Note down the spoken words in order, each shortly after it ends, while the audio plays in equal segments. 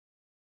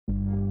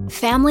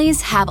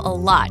Families have a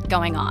lot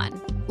going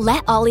on.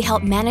 Let Ollie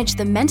help manage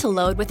the mental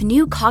load with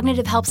new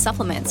cognitive help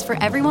supplements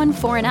for everyone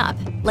 4 and up,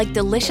 like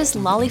delicious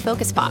Lolly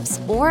Focus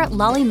Pops or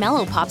Lolly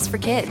Mellow Pops for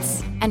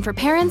kids. And for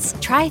parents,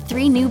 try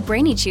 3 new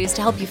Brainy Chews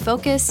to help you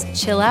focus,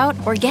 chill out,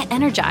 or get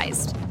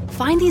energized.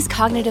 Find these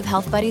cognitive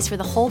health buddies for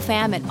the whole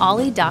fam at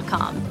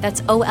ollie.com.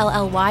 That's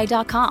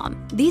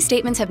OLLY.com. These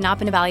statements have not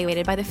been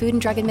evaluated by the Food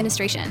and Drug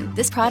Administration.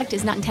 This product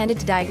is not intended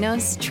to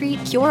diagnose,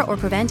 treat, cure, or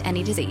prevent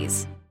any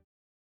disease.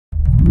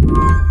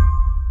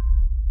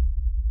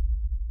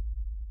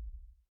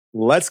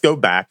 Let's go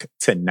back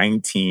to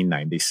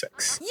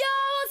 1996.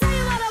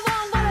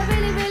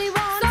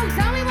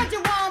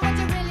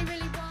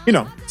 You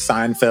know,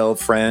 Seinfeld,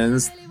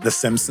 Friends, The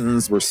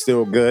Simpsons were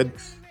still good,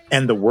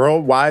 and the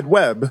World Wide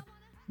Web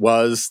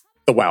was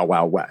the Wild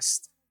Wild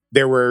West.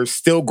 There were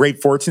still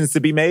great fortunes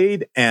to be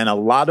made and a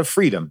lot of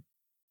freedom,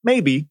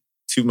 maybe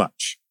too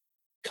much.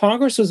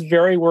 Congress was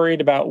very worried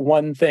about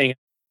one thing.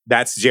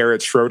 That's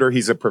Jared Schroeder.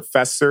 He's a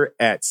professor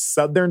at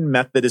Southern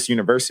Methodist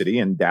University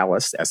in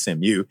Dallas,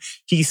 SMU.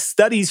 He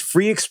studies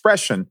free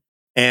expression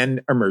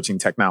and emerging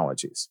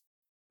technologies.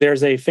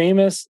 There's a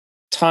famous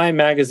Time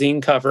magazine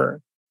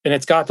cover, and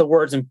it's got the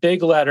words in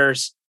big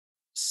letters,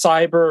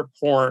 cyber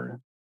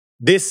porn.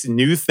 This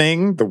new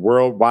thing, the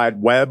World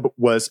Wide Web,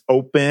 was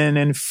open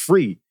and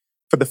free.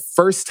 For the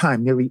first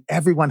time, nearly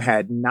everyone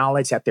had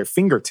knowledge at their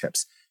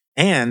fingertips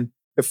and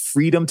the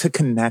freedom to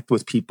connect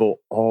with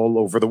people all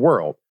over the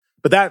world.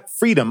 But that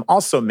freedom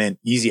also meant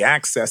easy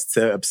access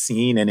to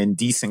obscene and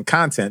indecent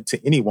content to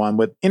anyone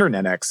with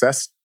internet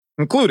access,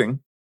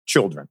 including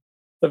children.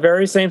 The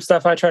very same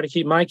stuff I try to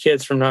keep my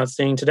kids from not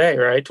seeing today,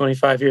 right?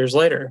 25 years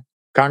later.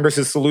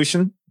 Congress's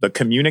solution, the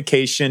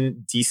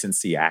Communication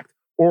Decency Act,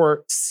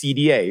 or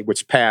CDA,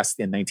 which passed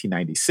in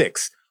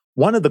 1996.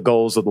 One of the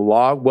goals of the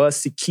law was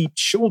to keep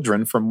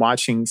children from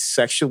watching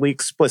sexually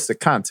explicit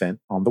content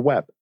on the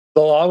web. The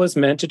law was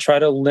meant to try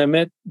to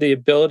limit the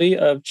ability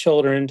of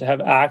children to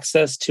have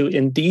access to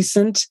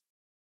indecent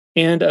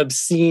and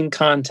obscene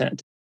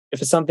content. If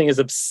something is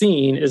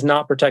obscene, is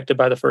not protected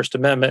by the First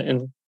Amendment,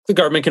 and the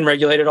government can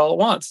regulate it all at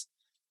once.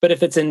 But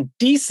if it's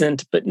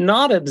indecent but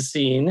not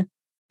obscene,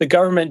 the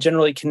government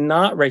generally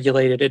cannot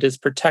regulate it. It is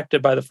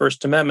protected by the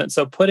First Amendment.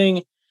 So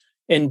putting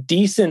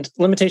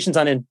limitations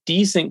on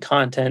indecent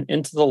content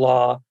into the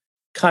law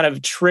kind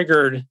of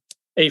triggered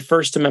a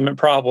First Amendment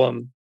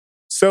problem.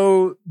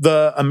 So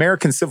the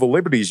American Civil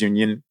Liberties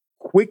Union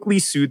quickly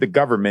sued the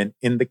government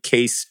in the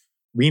case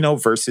Reno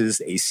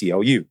versus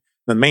ACLU.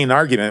 The main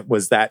argument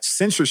was that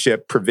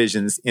censorship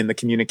provisions in the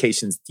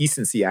Communications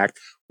Decency Act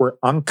were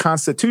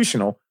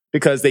unconstitutional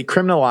because they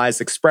criminalized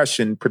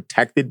expression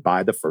protected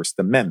by the First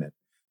Amendment.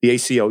 The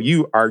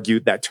ACLU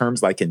argued that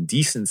terms like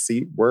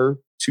indecency were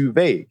too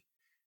vague.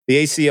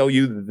 The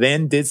ACLU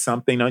then did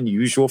something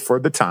unusual for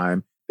the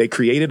time. They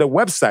created a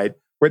website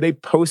where they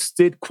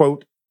posted,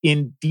 quote,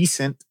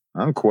 indecent,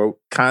 unquote,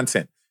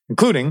 content,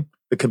 including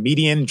the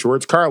comedian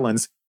George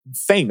Carlin's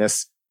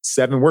famous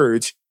 7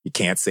 words you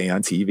can't say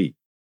on TV.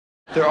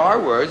 There are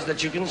words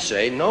that you can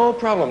say, no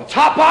problem.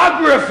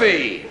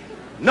 Topography!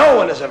 No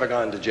one has ever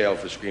gone to jail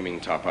for screaming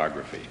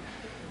topography.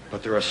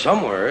 But there are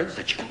some words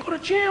that you can go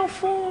to jail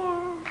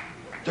for.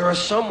 There are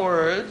some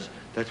words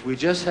that we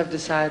just have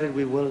decided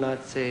we will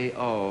not say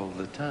all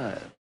the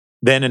time.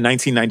 Then in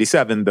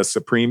 1997, the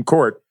Supreme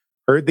Court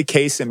heard the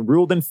case and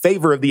ruled in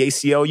favor of the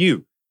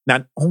ACLU.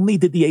 Not only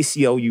did the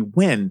ACLU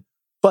win,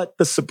 but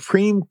the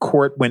Supreme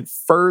Court went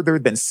further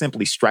than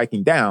simply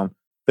striking down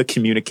the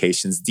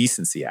Communications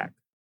Decency Act.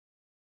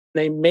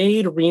 They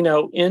made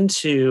Reno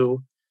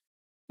into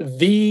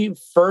the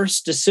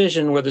first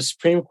decision where the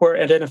Supreme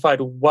Court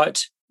identified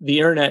what the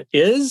internet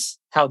is,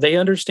 how they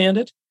understand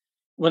it.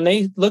 When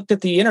they looked at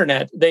the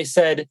internet, they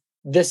said,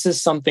 this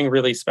is something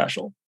really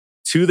special.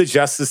 To the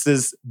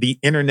justices, the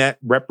internet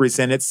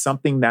represented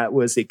something that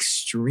was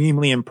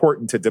extremely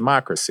important to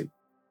democracy: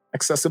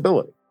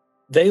 accessibility.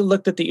 They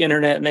looked at the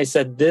internet and they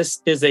said,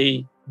 this is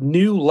a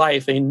new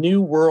life, a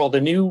new world,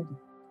 a new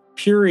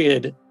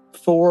period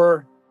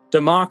for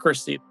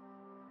democracy.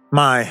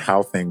 My,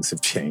 how things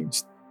have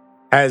changed.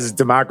 Has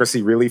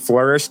democracy really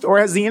flourished, or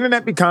has the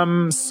internet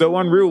become so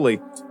unruly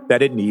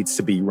that it needs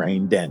to be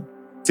reined in?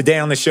 Today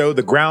on the show,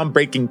 the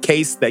groundbreaking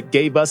case that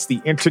gave us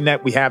the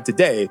internet we have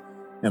today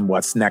and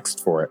what's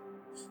next for it.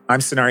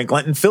 I'm Sonari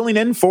Glinton, filling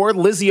in for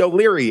Lizzie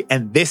O'Leary,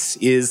 and this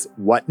is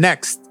What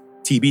Next?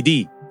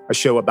 TBD, a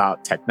show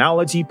about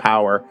technology,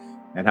 power,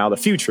 and how the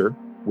future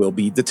will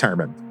be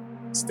determined.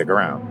 Stick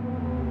around.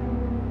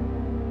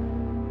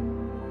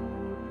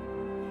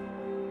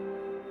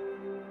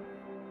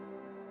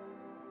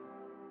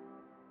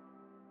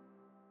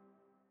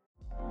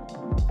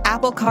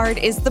 Apple Card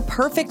is the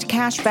perfect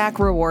cashback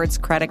rewards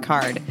credit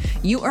card.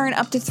 You earn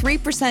up to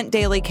 3%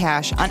 daily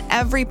cash on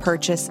every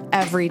purchase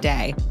every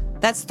day.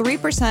 That's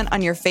 3%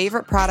 on your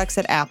favorite products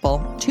at Apple,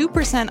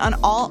 2% on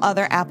all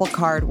other Apple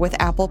Card with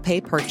Apple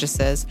Pay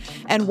purchases,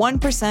 and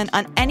 1%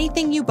 on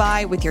anything you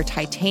buy with your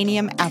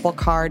titanium Apple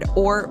Card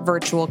or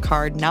virtual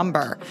card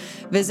number.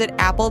 Visit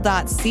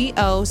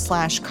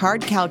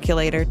apple.co/card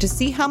calculator to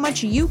see how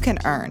much you can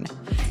earn.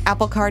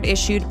 Apple Card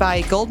issued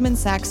by Goldman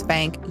Sachs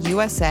Bank,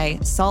 USA,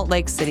 Salt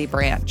Lake City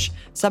branch.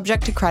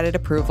 Subject to credit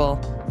approval.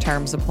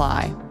 Terms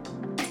apply.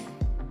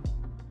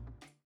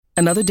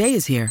 Another day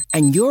is here,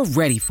 and you're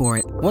ready for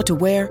it. What to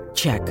wear?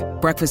 Check.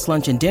 Breakfast,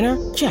 lunch, and dinner?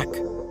 Check.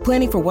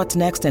 Planning for what's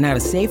next and how to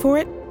save for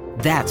it?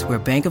 That's where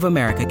Bank of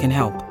America can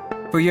help.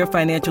 For your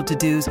financial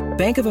to-dos,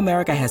 Bank of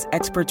America has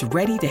experts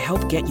ready to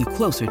help get you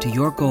closer to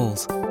your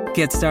goals.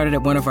 Get started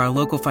at one of our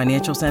local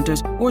financial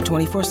centers or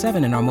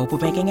 24/7 in our mobile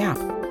banking app.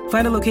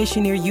 Find a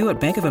location near you at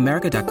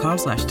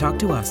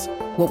bankofamerica.com/talktous.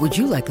 What would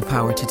you like the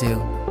power to do?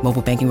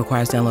 Mobile banking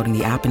requires downloading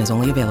the app and is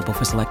only available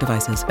for select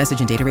devices. Message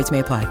and data rates may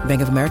apply.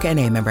 Bank of America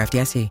N.A., member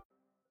FDIC.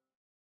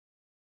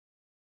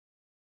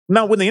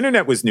 Now, when the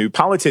internet was new,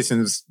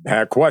 politicians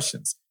had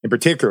questions. In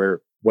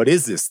particular, what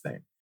is this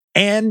thing?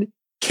 And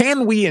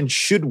can we and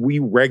should we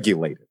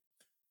regulate it?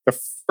 The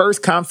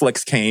first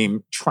conflicts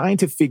came trying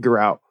to figure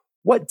out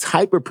what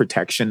type of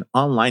protection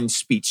online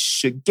speech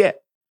should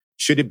get.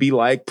 Should it be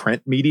like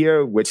print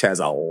media, which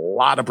has a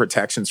lot of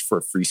protections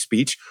for free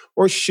speech?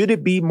 Or should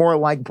it be more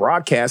like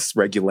broadcast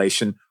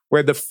regulation,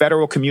 where the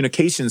Federal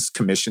Communications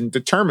Commission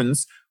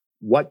determines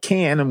what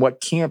can and what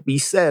can't be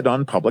said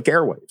on public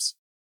airwaves?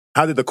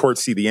 How did the court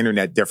see the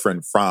internet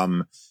different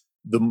from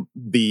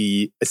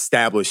the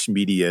established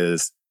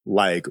medias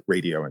like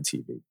radio and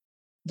TV?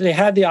 They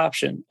had the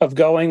option of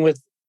going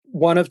with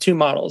one of two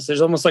models. There's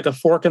almost like a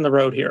fork in the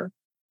road here.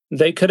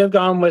 They could have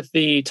gone with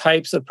the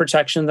types of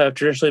protection that have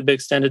traditionally been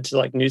extended to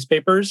like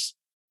newspapers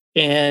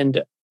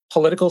and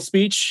political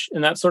speech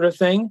and that sort of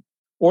thing,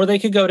 or they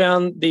could go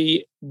down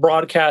the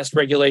broadcast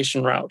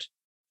regulation route.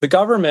 The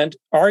government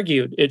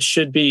argued it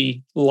should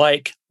be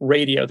like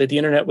radio, that the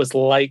internet was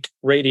like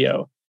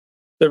radio.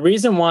 The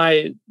reason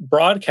why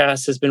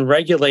broadcast has been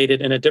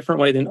regulated in a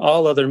different way than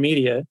all other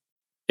media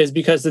is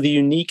because of the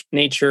unique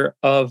nature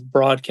of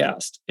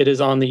broadcast. It is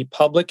on the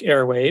public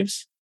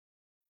airwaves,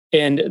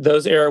 and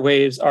those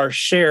airwaves are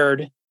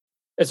shared.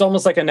 It's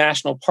almost like a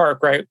national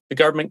park, right? The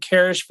government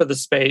cares for the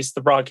space,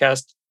 the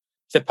broadcast,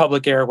 the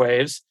public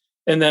airwaves,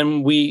 and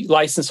then we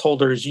license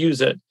holders use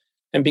it.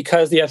 And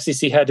because the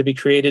FCC had to be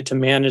created to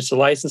manage the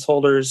license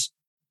holders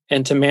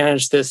and to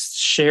manage this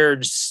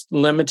shared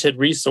limited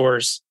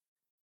resource,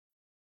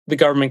 the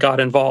government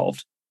got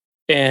involved.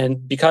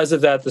 And because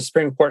of that, the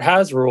Supreme Court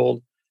has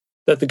ruled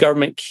that the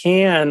government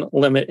can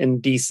limit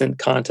indecent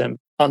content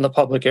on the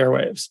public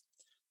airwaves.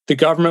 The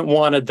government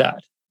wanted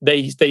that. They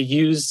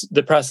used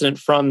the precedent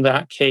from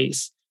that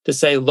case to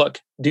say,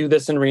 look, do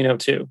this in Reno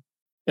too.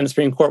 And the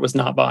Supreme Court was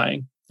not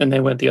buying, and they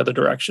went the other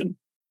direction.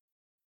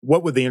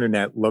 What would the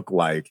internet look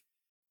like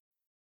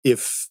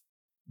if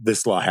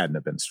this law hadn't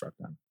have been struck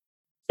down?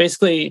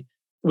 Basically,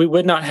 we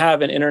would not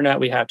have an internet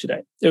we have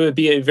today. It would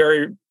be a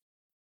very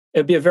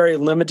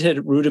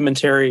limited,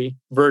 rudimentary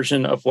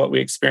version of what we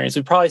experience.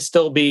 We'd probably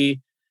still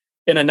be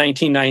in a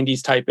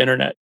 1990s type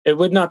internet. It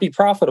would not be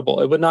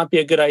profitable. It would not be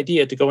a good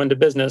idea to go into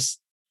business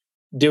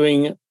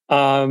doing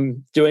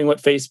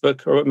what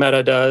Facebook or what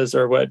Meta does,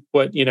 or what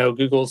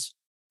Google's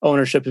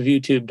ownership of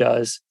YouTube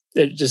does.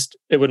 It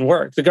wouldn't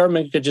work. The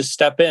government could just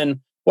step in.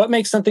 What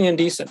makes something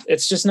indecent?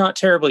 It's just not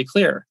terribly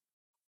clear.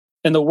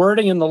 And the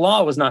wording in the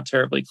law was not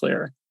terribly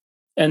clear.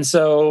 And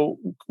so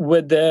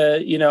would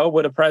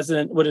a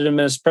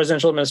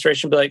presidential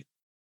administration be like,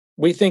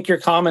 we think your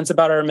comments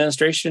about our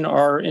administration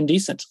are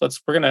indecent.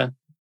 We're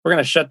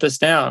gonna shut this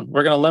down.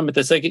 We're gonna limit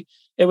this. Like,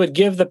 it would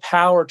give the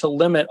power to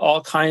limit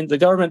the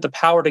government the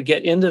power to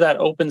get into that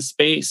open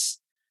space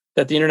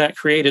that the internet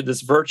created,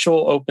 this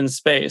virtual open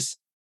space,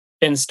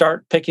 and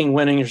start picking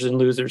winners and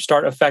losers,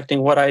 start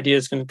affecting what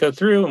ideas can go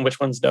through and which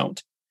ones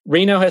don't.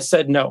 Reno has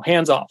said no,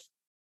 hands off.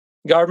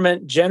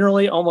 Government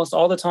generally, almost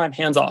all the time,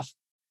 hands off.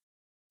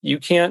 You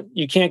can't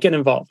get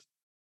involved.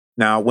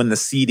 Now, when the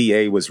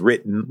CDA was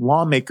written,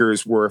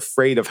 lawmakers were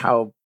afraid of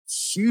how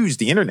huge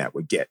the internet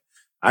would get.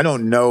 I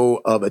don't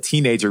know of a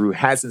teenager who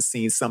hasn't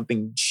seen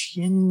something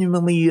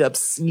genuinely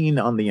obscene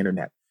on the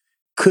internet.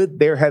 Could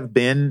there have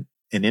been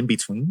an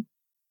in-between?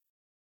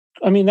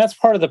 I mean, that's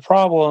part of the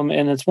problem.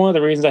 And it's one of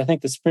the reasons I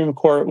think the Supreme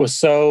Court was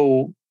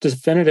so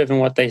definitive in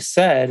what they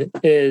said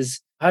is,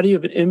 how do you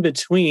have an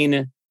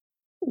in-between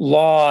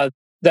law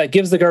that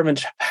gives the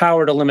government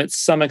power to limit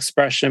some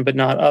expression, but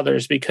not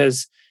others?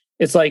 Because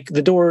it's like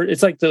the door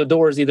is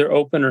either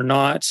open or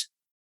not.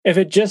 If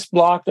it just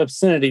blocked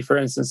obscenity, for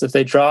instance, if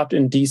they dropped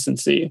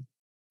indecency,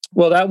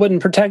 well, that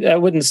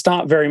wouldn't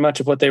stop very much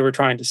of what they were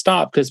trying to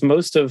stop, because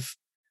most of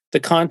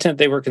the content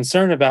they were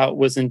concerned about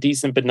was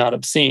indecent, but not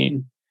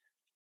obscene.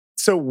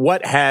 So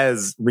what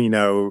has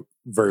Reno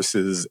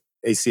versus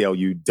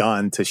ACLU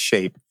done to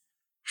shape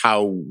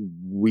how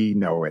we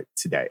know it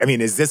today? I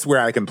mean, is this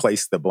where I can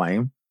place the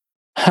blame?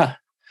 I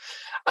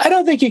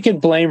don't think you can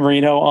blame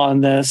Reno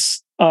on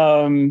this.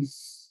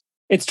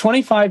 It's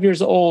 25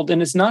 years old,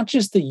 and it's not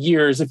just the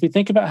years. If you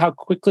think about how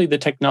quickly the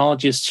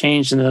technology has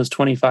changed in those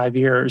 25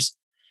 years,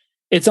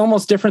 it's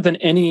almost different than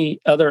any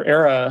other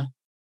era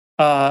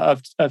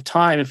of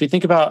time. If you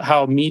think about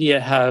how media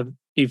have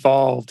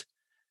evolved,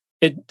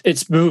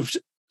 it's moved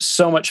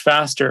so much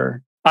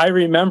faster. I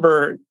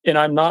remember, and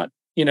I'm not,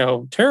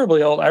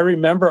 terribly old, I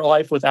remember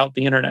life without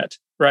the internet,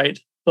 right?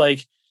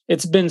 Like,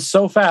 it's been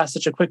so fast,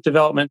 such a quick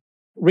development.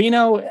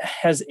 Reno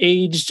has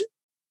aged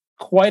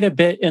quite a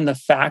bit in the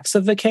facts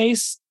of the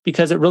case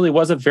because it really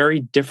was a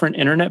very different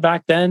internet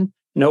back then.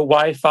 No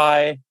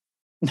Wi-Fi,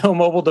 no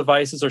mobile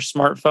devices or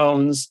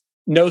smartphones,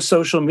 no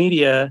social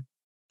media.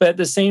 But at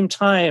the same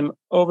time,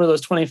 over those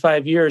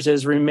 25 years, it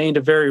has remained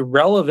a very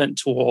relevant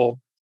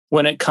tool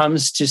when it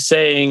comes to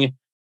saying,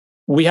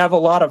 we have a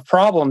lot of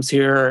problems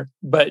here,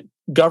 but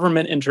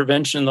government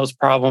intervention in those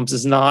problems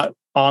is not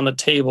on the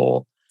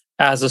table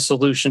as a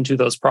solution to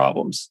those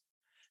problems.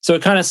 So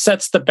it kind of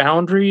sets the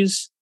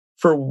boundaries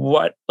for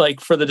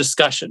for the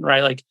discussion,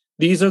 right? Like,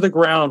 these are the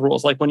ground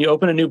rules. Like, when you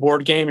open a new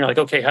board game, you're like,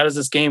 okay, how does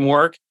this game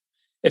work?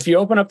 If you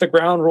open up the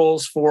ground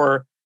rules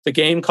for the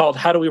game called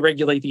How Do We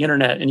Regulate the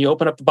Internet, and you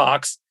open up the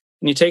box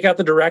and you take out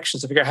the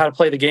directions to figure out how to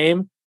play the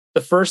game,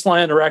 the first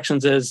line of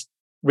directions is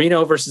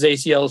Reno versus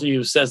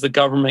ACLU says the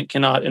government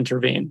cannot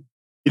intervene.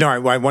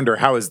 I wonder,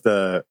 how is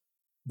the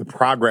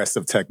progress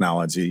of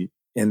technology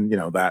in,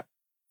 that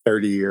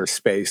 30-year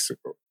space,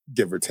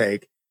 give or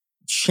take,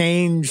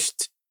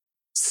 changed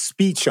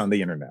speech on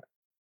the internet?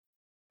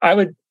 I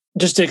would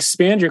just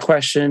expand your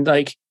question,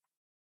 like,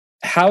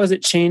 how has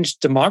it changed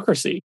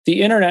democracy?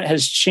 The internet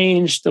has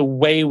changed the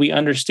way we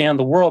understand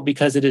the world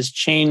because it has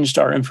changed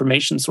our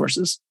information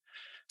sources.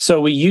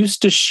 So we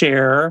used to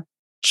share,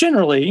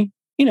 generally,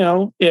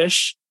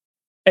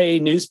 a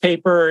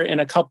newspaper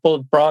and a couple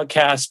of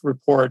broadcast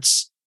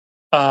reports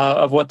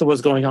of what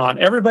was going on.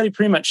 Everybody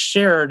pretty much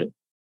shared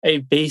a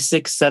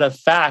basic set of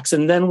facts,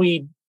 and then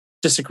we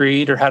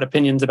disagreed or had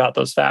opinions about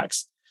those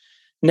facts.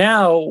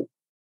 Now,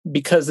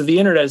 because of the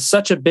internet is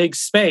such a big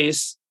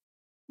space,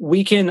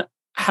 we can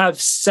have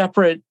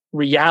separate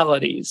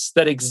realities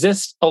that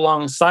exist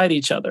alongside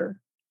each other.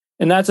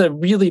 And that's a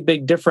really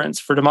big difference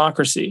for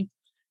democracy.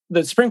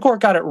 The Supreme Court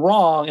got it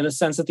wrong in the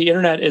sense that the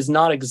internet is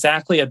not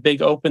exactly a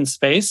big open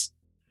space,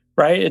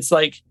 right? It's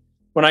like,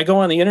 when I go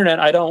on the internet,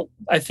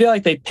 I feel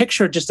like they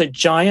picture just a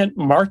giant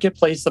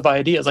marketplace of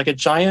ideas, like a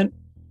giant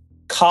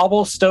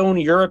cobblestone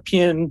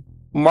European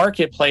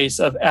marketplace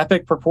of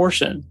epic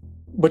proportion,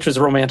 which was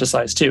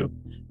romanticized too.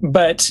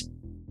 But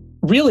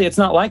really, it's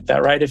not like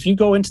that, right? If you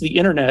go into the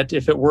internet,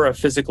 if it were a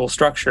physical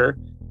structure,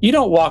 you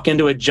don't walk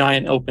into a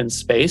giant open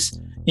space.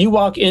 You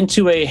walk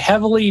into a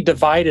heavily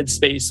divided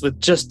space with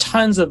just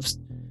tons of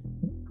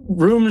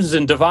rooms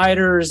and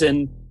dividers.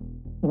 And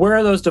where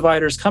are those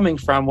dividers coming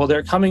from? Well,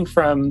 they're coming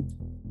from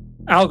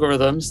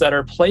algorithms that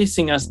are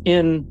placing us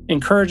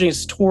encouraging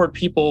us toward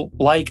people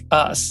like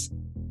us,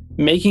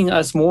 making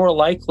us more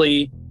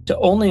likely to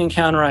only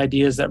encounter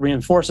ideas that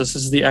reinforce us.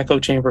 This is the echo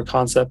chamber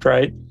concept,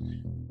 right?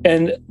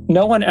 And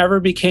no one ever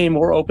became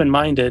more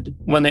open-minded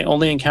when they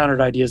only encountered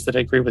ideas that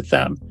agree with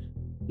them.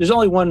 There's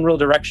only one real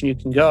direction you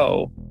can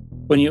go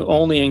when you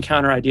only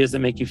encounter ideas that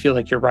make you feel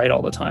like you're right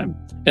all the time.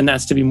 And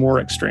that's to be more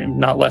extreme,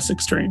 not less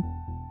extreme.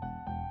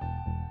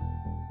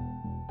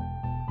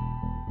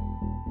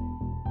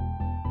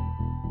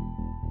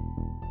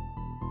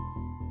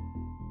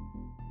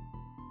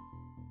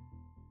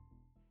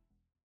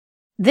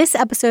 This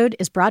episode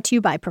is brought to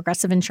you by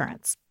Progressive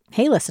Insurance.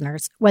 Hey,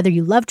 listeners, whether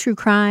you love true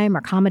crime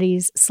or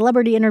comedies,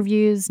 celebrity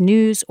interviews,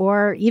 news,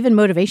 or even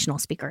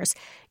motivational speakers,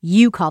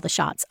 you call the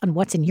shots on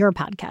what's in your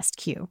podcast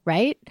queue,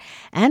 right?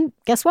 And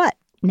guess what?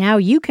 Now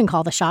you can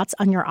call the shots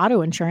on your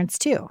auto insurance,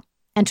 too.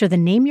 Enter the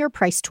Name Your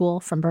Price tool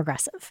from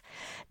Progressive.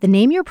 The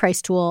Name Your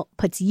Price tool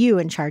puts you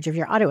in charge of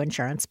your auto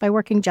insurance by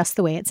working just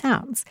the way it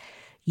sounds.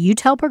 You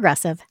tell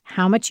Progressive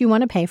how much you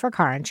want to pay for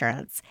car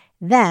insurance.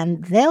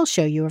 Then they'll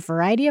show you a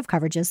variety of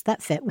coverages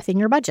that fit within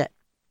your budget,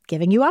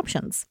 giving you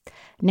options.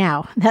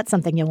 Now, that's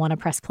something you'll want to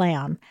press play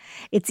on.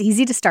 It's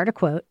easy to start a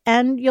quote,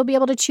 and you'll be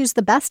able to choose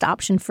the best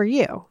option for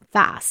you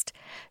fast.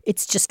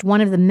 It's just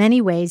one of the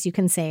many ways you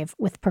can save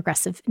with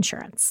Progressive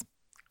Insurance.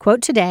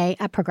 Quote today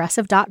at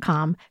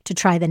Progressive.com to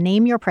try the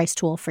Name Your Price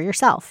tool for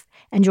yourself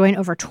and join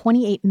over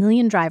 28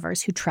 million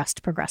drivers who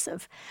trust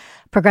Progressive.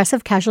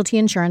 Progressive Casualty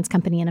Insurance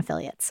Company and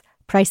Affiliates.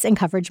 Price and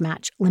coverage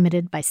match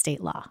limited by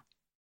state law.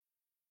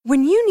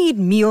 When you need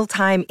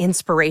mealtime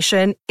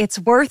inspiration, it's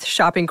worth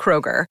shopping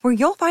Kroger, where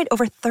you'll find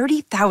over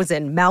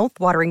 30,000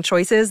 mouth-watering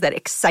choices that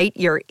excite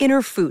your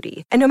inner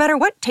foodie. And no matter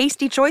what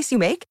tasty choice you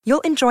make,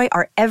 you'll enjoy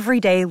our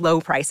everyday low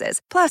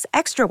prices, plus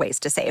extra ways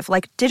to save,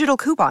 like digital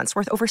coupons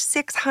worth over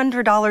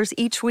 $600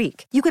 each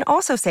week. You can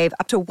also save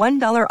up to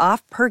 $1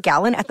 off per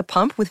gallon at the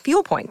pump with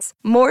fuel points.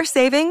 More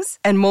savings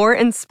and more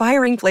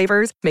inspiring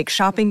flavors make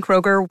shopping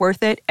Kroger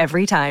worth it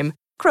every time.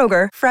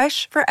 Kroger,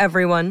 fresh for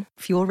everyone.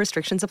 Fuel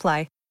restrictions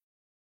apply.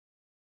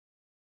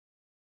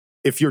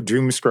 If you're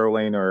doom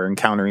scrolling or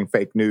encountering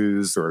fake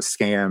news or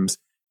scams,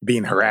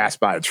 being harassed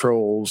by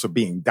trolls or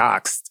being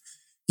doxxed,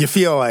 You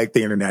feel like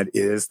the internet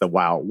is the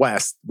Wild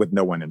West with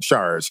no one in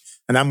charge.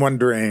 And I'm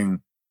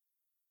wondering,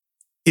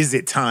 is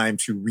it time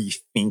to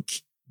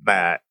rethink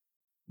that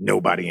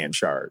nobody in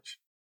charge?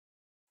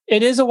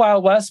 It is a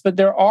Wild West, but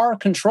there are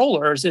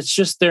controllers. It's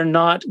just they're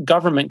not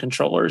government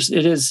controllers.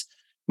 It is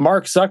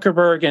Mark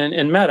Zuckerberg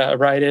and Meta,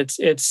 right?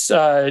 It's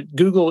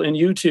Google and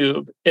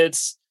YouTube.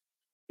 It's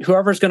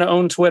whoever's going to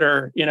own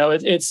Twitter.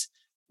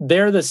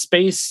 They're the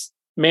space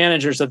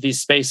managers of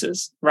these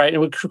spaces, right?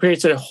 And it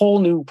creates a whole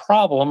new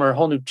problem or a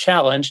whole new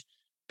challenge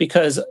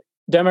because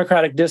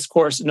democratic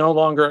discourse no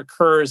longer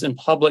occurs in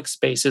public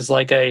spaces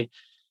like a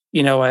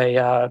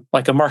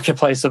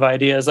marketplace of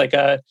ideas, like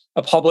a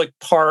public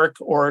park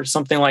or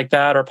something like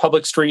that, or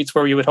public streets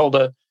where you would hold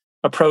a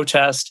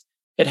protest.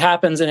 It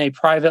happens in a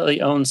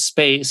privately owned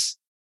space.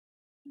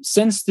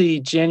 Since the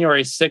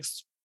January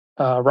 6th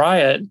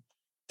riot,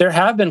 there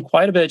have been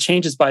quite a bit of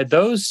changes by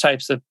those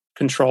types of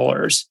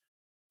controllers.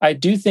 I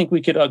do think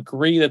we could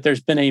agree that there's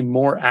been a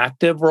more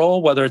active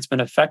role, whether it's been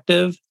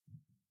effective,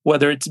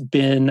 whether it's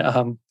been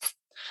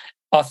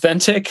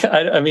authentic.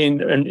 There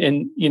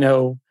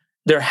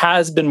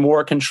has been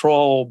more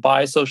control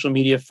by social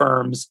media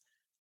firms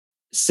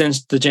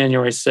since the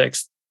January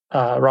 6th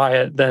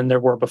riot than there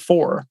were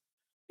before.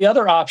 The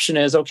other option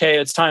is, okay,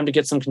 it's time to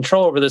get some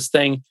control over this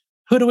thing.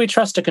 Who do we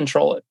trust to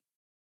control it,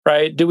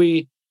 right?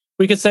 We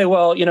could say,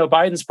 well,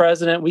 Biden's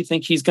president, we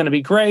think he's going to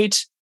be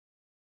great.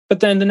 But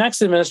then the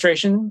next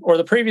administration or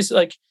the previous,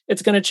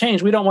 it's going to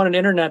change. We don't want an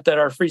internet that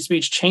our free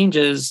speech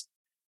changes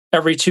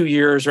every 2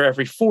 years or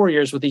every 4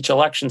 years with each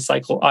election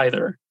cycle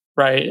either,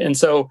 right? And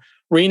so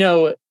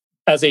Reno,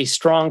 as a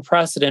strong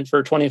precedent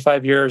for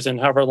 25 years and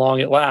however long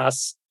it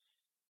lasts,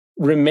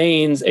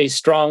 remains a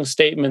strong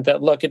statement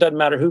that, look, it doesn't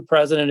matter who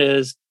president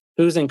is,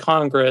 who's in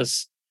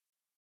Congress,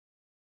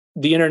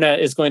 the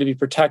internet is going to be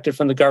protected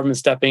from the government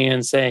stepping in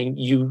and saying,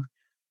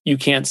 you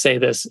can't say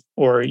this,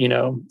 or,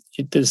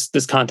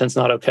 this content's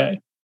not okay.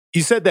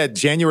 You said that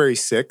January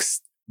 6th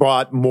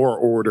brought more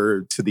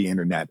order to the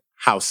internet.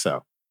 How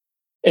so?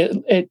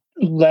 It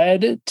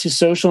led to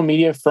social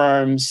media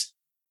firms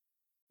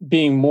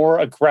being more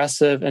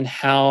aggressive in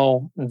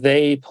how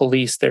they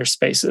police their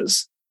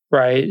spaces,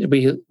 right?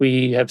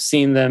 We have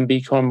seen them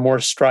become more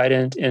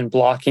strident in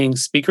blocking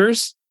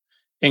speakers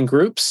and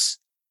groups.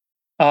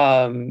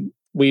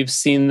 We've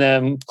seen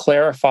them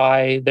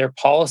clarify their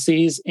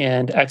policies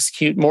and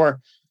execute more.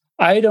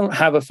 I don't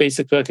have a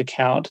Facebook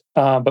account,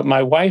 but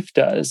my wife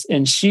does.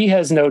 And she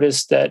has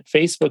noticed that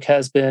Facebook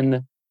has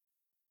been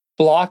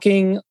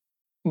blocking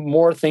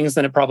more things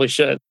than it probably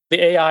should.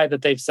 The AI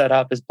that they've set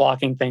up is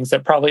blocking things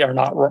that probably are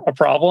not a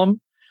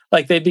problem.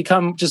 Like they've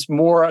become just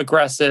more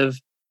aggressive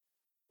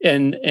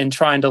in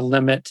trying to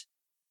limit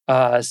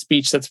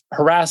speech that's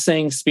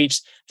harassing speech,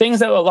 things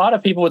that a lot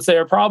of people would say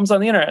are problems on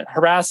the internet,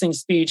 harassing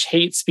speech,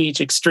 hate speech,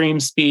 extreme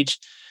speech.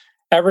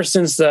 Ever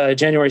since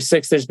January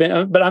 6th, there's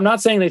been, but I'm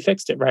not saying they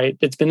fixed it, right?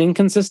 It's been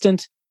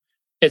inconsistent.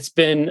 It's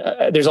been,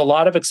 there's a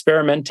lot of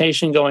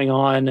experimentation going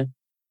on.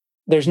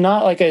 There's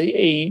not like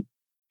a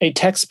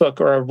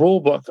textbook or a rule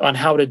book on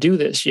how to do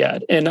this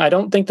yet. And I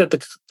don't think that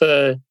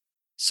the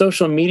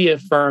social media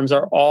firms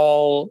are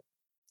all,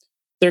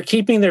 they're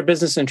keeping their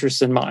business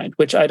interests in mind,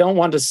 which I don't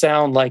want to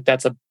sound like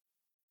that's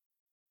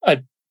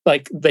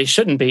like they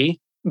shouldn't be,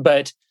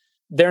 but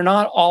they're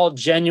not all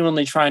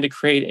genuinely trying to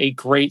create a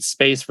great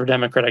space for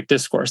democratic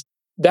discourse.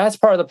 That's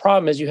part of the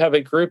problem is you have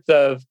a group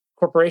of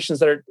corporations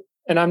that are,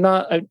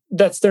 and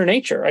that's their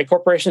nature. A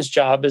corporation's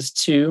job is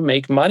to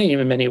make money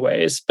in many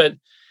ways, but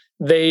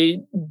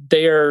they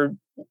are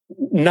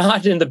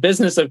not in the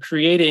business of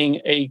creating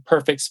a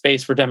perfect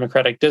space for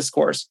democratic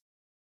discourse.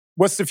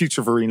 What's the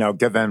future for Reno,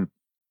 given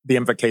the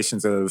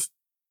implications of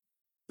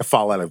the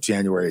fallout of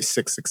January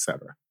 6th, et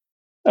cetera?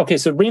 Okay,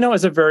 so Reno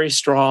is a very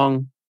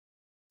strong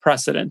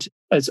precedent.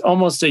 It's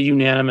almost a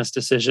unanimous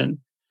decision.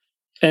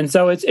 And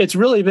so it's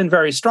really been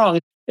very strong.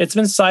 It's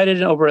been cited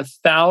in over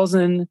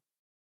 1,000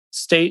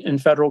 state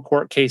and federal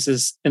court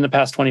cases in the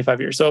past 25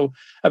 years. So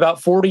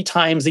about 40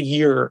 times a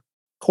year,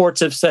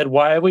 courts have said,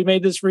 why have we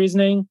made this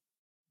reasoning?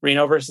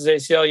 Reno versus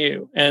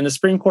ACLU. And the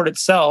Supreme Court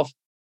itself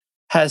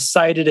has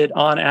cited it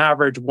on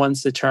average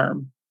once a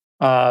term,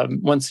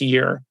 once a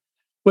year,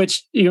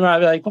 which you might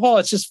be like, well,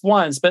 it's just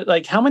once. But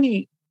like how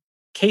many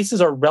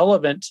cases are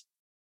relevant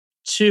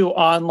to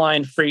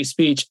online free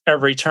speech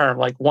every term?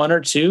 Like one or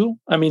two?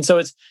 I mean, so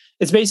it's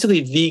basically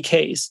the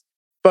case.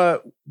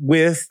 But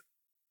with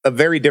a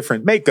very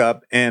different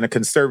makeup and a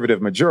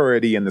conservative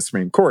majority in the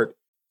Supreme Court,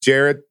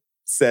 Jared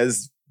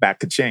says that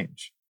could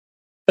change.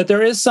 But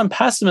there is some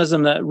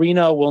pessimism that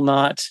Reno will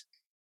not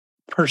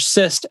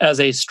persist as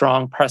a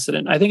strong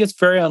precedent. I think it's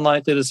very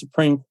unlikely the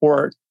Supreme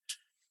Court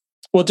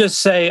will just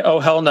say, oh,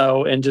 hell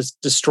no, and just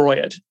destroy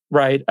it,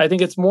 right? I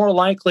think it's more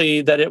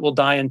likely that it will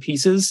die in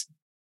pieces.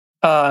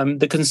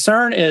 The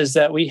concern is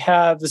that we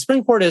have, the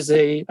Supreme Court is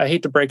I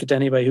hate to break it to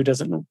anybody who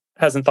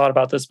hasn't thought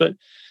about this, but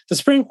the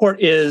Supreme Court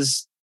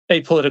is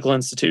a political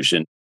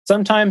institution.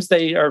 Sometimes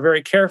they are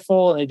very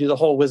careful and they do the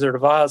whole Wizard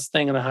of Oz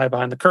thing and they hide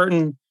behind the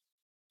curtain.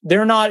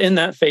 they're not in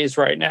that phase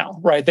right now,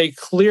 right? They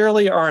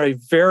clearly are a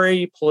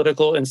very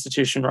political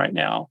institution right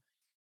now.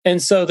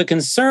 And so the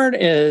concern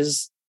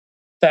is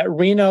that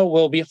Reno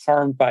will be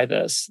harmed by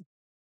this.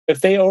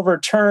 If they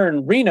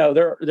overturn Reno,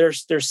 they're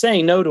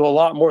saying no to a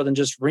lot more than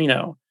just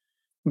Reno,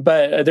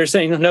 but they're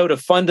saying no to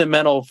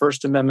fundamental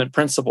First Amendment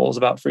principles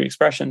about free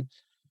expression.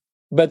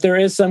 But there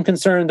is some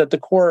concern that the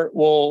court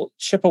will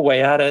chip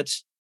away at it,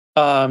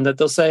 that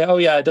they'll say, oh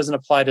yeah, it doesn't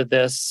apply to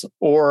this,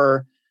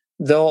 or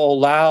they'll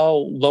allow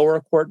lower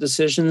court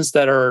decisions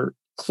that are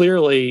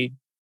clearly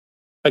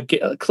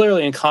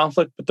in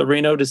conflict with the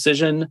Reno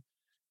decision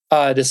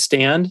to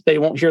stand. They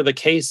won't hear the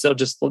case. They'll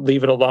just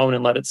leave it alone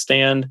and let it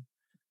stand.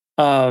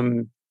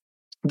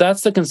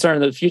 That's the concern,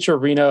 that future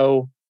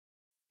Reno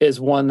is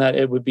one that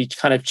it would be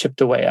kind of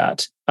chipped away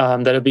at,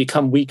 that it'll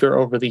become weaker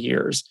over the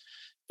years.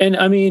 And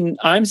I mean,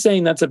 I'm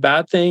saying that's a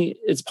bad thing.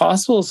 It's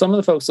possible some of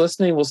the folks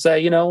listening will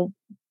say,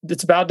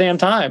 it's about damn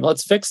time.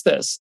 Let's fix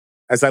this.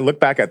 As I look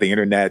back at the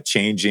internet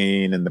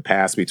changing in the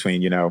past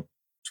between,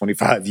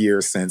 25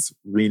 years since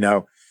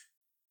Reno,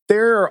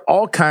 there are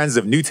all kinds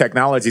of new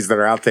technologies that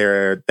are out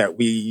there that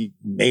we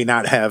may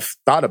not have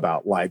thought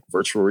about, like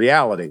virtual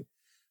reality.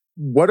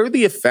 What are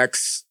the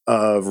effects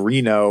of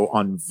Reno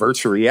on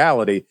virtual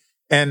reality?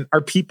 And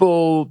are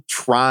people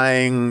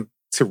trying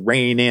to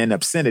rein in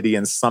obscenity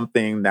in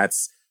something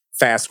that's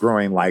fast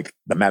growing like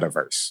the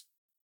metaverse?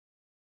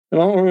 The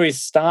moment where we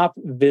stop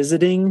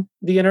visiting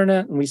the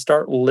internet and we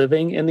start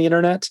living in the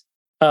internet,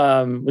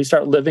 we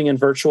start living in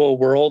virtual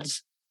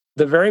worlds,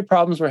 the very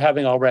problems we're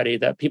having already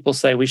that people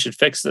say we should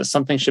fix this,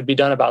 something should be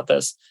done about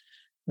this.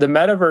 The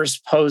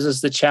metaverse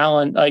poses the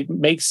challenge,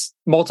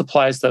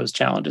 multiplies those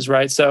challenges,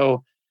 right?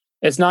 So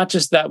it's not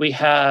just that we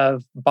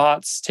have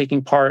bots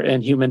taking part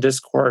in human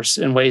discourse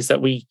in ways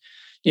that we,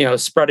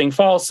 spreading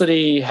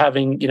falsity,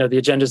 having, the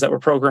agendas that were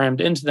programmed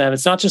into them.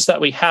 It's not just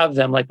that we have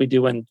them like we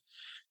do in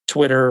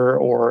Twitter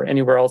or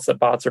anywhere else that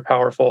bots are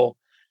powerful.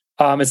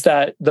 It's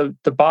that the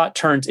bot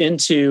turns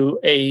into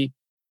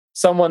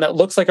someone that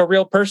looks like a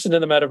real person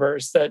in the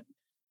metaverse, that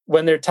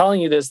when they're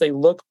telling you this, they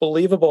look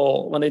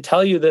believable. When they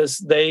tell you this,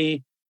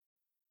 they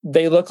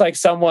look like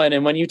someone.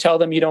 And when you tell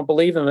them you don't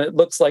believe them, it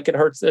looks like it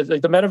hurts.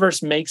 Like the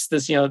metaverse makes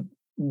this,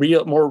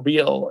 more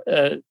real.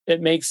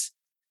 It makes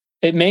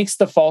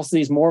the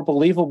falsities more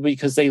believable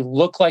because they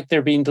look like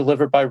they're being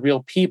delivered by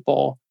real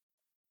people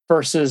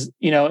versus,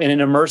 in an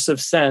immersive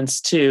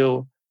sense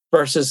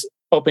versus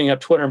opening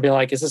up Twitter and being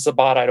like, is this a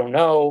bot? I don't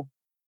know.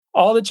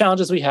 All the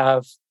challenges we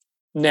have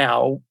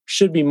now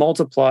should be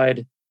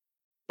multiplied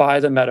by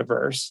the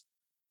metaverse.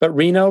 But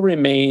Reno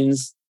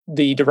remains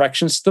the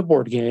directions to the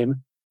board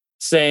game,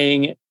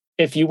 saying,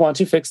 if you want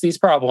to fix these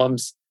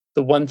problems,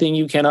 the one thing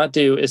you cannot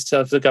do is to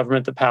have the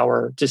government the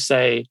power to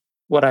say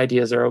what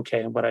ideas are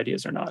okay and what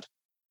ideas are not.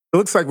 It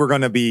looks like we're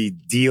going to be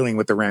dealing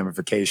with the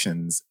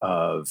ramifications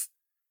of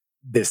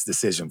this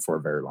decision for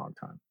a very long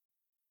time.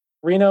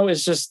 Reno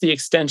is just the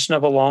extension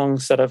of a long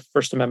set of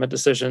First Amendment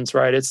decisions,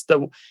 right? It's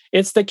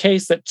the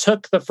case that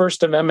took the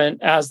First Amendment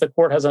as the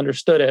court has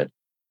understood it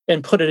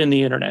and put it in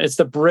the internet. It's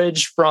the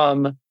bridge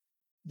from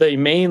the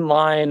main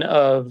line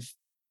of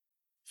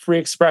free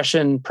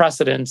expression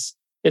precedents.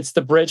 It's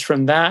the bridge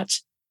from that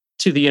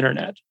to the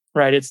internet,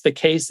 right? It's the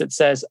case that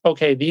says,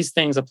 okay, these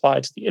things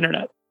apply to the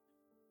internet.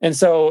 And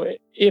so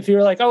if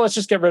you're like, oh, let's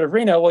just get rid of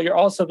Reno, well, you're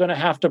also going to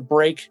have to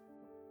break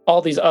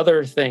all these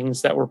other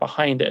things that were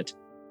behind it.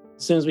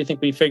 As soon as we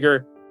think we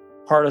figure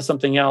part of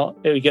something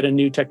out, we get a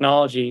new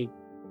technology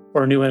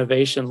or a new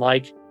innovation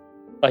like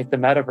the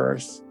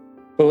metaverse.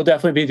 But we'll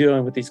definitely be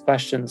dealing with these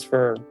questions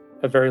for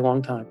a very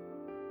long time.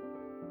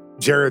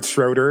 Jared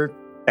Schroeder,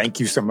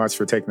 thank you so much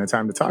for taking the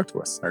time to talk to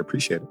us. I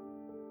appreciate it.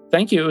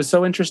 Thank you. It was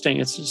so interesting.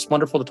 It's just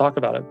wonderful to talk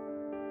about it.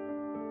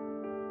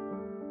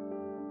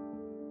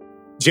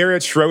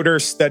 Jared Schroeder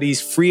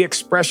studies free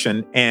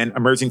expression and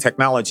emerging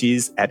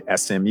technologies at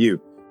SMU.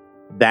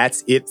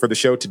 That's it for the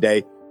show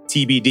today.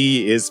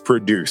 TBD is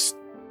produced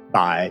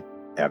by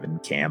Evan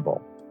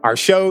Campbell. Our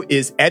show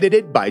is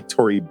edited by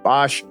Tori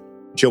Bosch.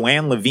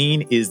 Joanne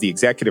Levine is the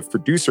executive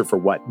producer for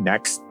What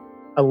Next.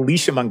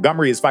 Alicia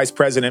Montgomery is vice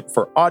president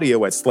for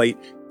audio at Slate.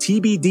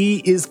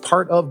 TBD is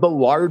part of the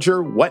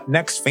larger What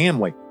Next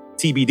family.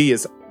 TBD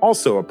is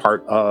also a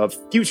part of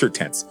Future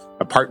Tense,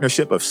 a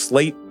partnership of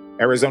Slate,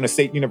 Arizona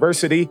State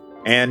University,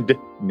 and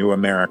New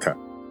America.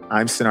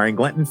 I'm Sonari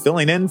Glinton,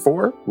 filling in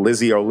for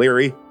Lizzie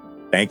O'Leary.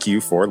 Thank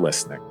you for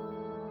listening.